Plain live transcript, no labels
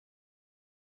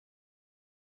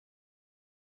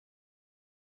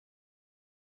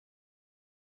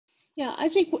Yeah, I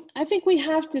think we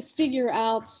have to figure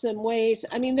out some ways.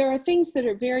 I mean, there are things that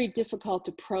are very difficult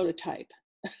to prototype.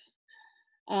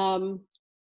 Um,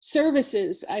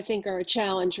 Services, I think, are a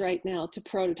challenge right now to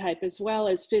prototype, as well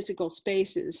as physical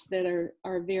spaces that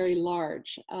are very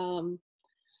large. And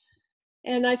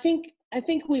I think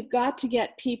we've got to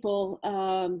get people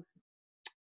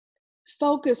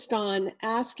focused on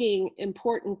asking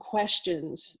important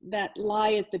questions that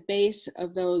lie at the base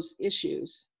of those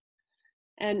issues.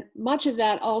 And much of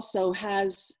that also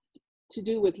has to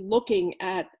do with looking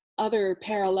at other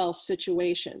parallel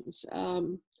situations.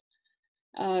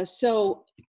 So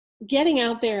getting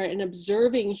out there and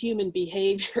observing human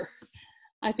behavior,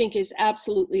 I think, is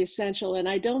absolutely essential. And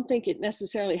I don't think it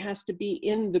necessarily has to be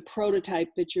in the prototype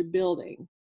that you're building.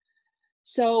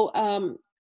 So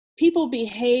people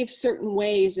behave certain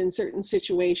ways in certain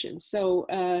situations. So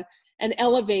an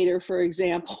elevator, for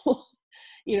example,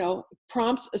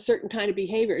 prompts a certain kind of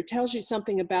behavior. It tells you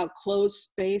something about closed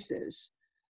spaces.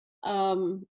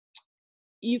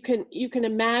 You can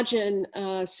imagine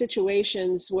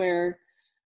situations where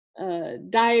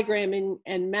diagramming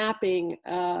and mapping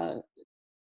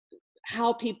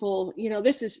how people,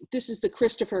 this is the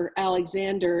Christopher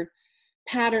Alexander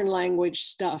pattern language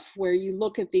stuff, where you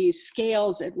look at these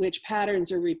scales at which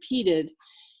patterns are repeated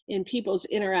in people's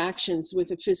interactions with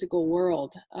the physical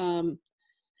world. And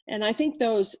I think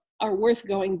those are worth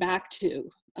going back to,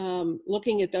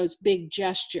 looking at those big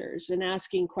gestures and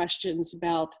asking questions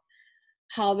about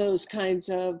how those kinds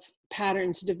of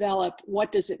patterns develop.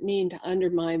 What does it mean to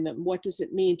undermine them? What does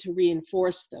it mean to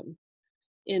reinforce them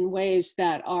in ways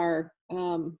that are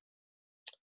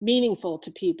meaningful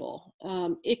to people?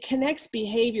 It connects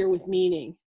behavior with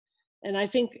meaning. And I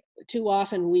think too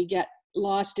often we get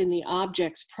lost in the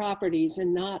object's properties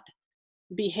and not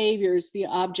behaviors the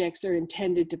objects are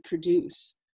intended to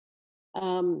produce.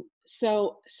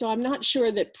 So I'm not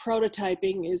sure that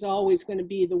prototyping is always going to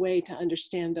be the way to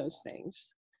understand those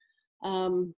things.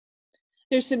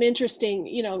 There's some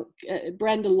interesting,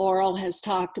 Brenda Laurel has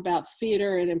talked about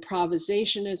theater and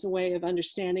improvisation as a way of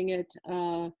understanding it.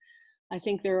 I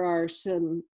think there are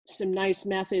some nice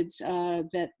methods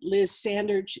that Liz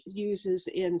Sanders uses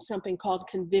in something called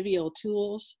Convivial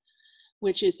Tools,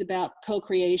 which is about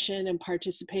co-creation and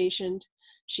participation.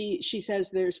 She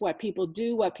says there's what people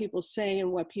do, what people say,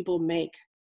 and what people make.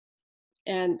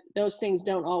 And those things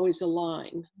don't always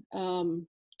align.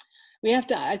 We have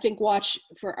to, I think, watch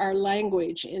for our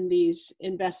language in these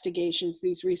investigations,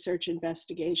 these research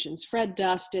investigations. Fred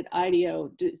Dust at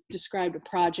IDEO described a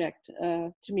project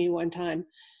to me one time.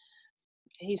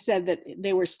 He said that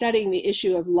they were studying the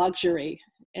issue of luxury,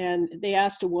 and they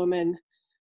asked a woman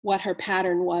what her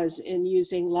pattern was in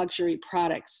using luxury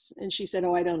products. And she said,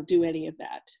 "Oh, I don't do any of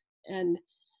that." And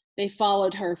they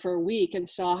followed her for a week and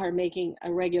saw her making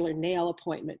a regular nail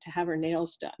appointment to have her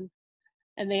nails done.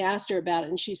 And they asked her about it,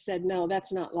 and she said, "No,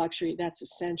 that's not luxury, that's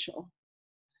essential."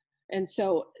 And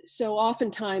so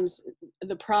oftentimes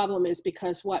the problem is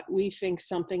because what we think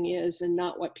something is and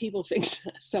not what people think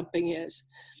something is.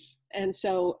 And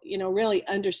so, really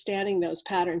understanding those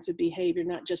patterns of behavior,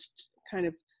 not just kind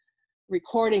of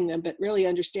recording them, but really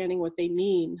understanding what they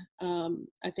mean,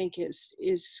 I think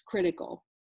is critical.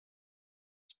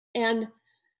 And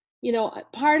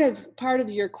part of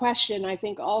your question, I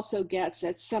think, also gets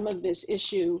at some of this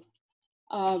issue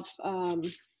of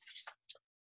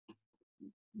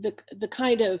the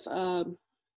kind of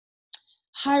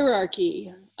hierarchy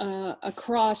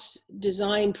across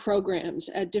design programs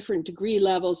at different degree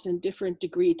levels and different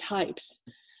degree types.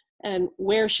 And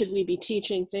where should we be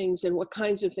teaching things, and what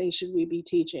kinds of things should we be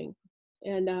teaching?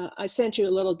 And I sent you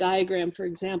a little diagram, for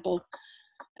example,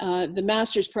 the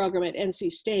master's program at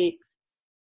NC State.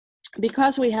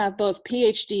 Because we have both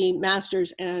PhD,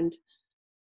 master's, and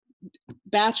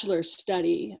bachelor's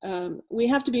study, we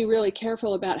have to be really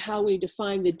careful about how we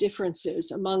define the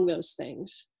differences among those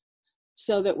things,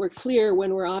 so that we're clear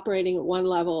when we're operating at one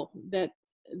level that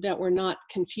we're not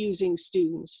confusing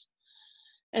students.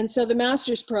 And so the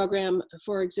master's program,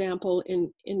 for example,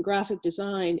 in graphic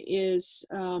design is,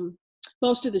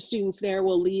 most of the students there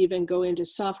will leave and go into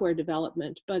software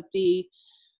development, but the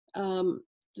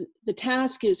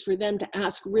task is for them to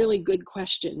ask really good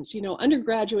questions.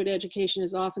 Undergraduate education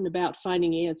is often about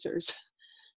finding answers.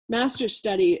 Master's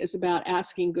study is about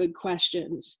asking good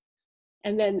questions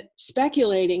and then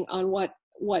speculating on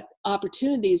what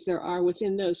opportunities there are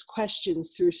within those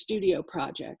questions through studio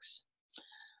projects.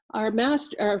 Our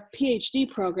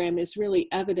PhD program is really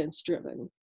evidence-driven.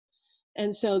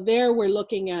 And so there we're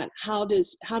looking at how do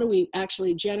we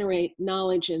actually generate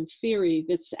knowledge and theory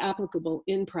that's applicable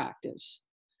in practice.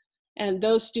 And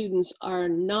those students are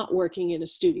not working in a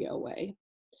studio way.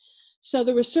 So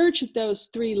the research at those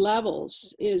three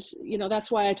levels is, you know, that's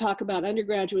why I talk about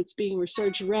undergraduates being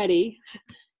research ready,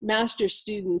 master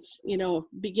students, you know,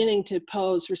 beginning to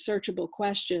pose researchable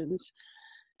questions,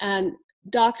 and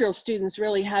doctoral students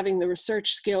really having the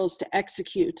research skills to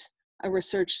execute a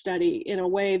research study in a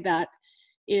way that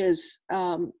is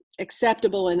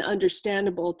acceptable and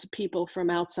understandable to people from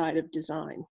outside of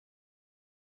design.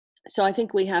 So I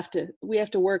think we have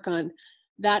to work on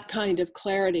that kind of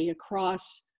clarity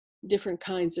across different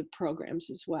kinds of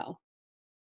programs as well.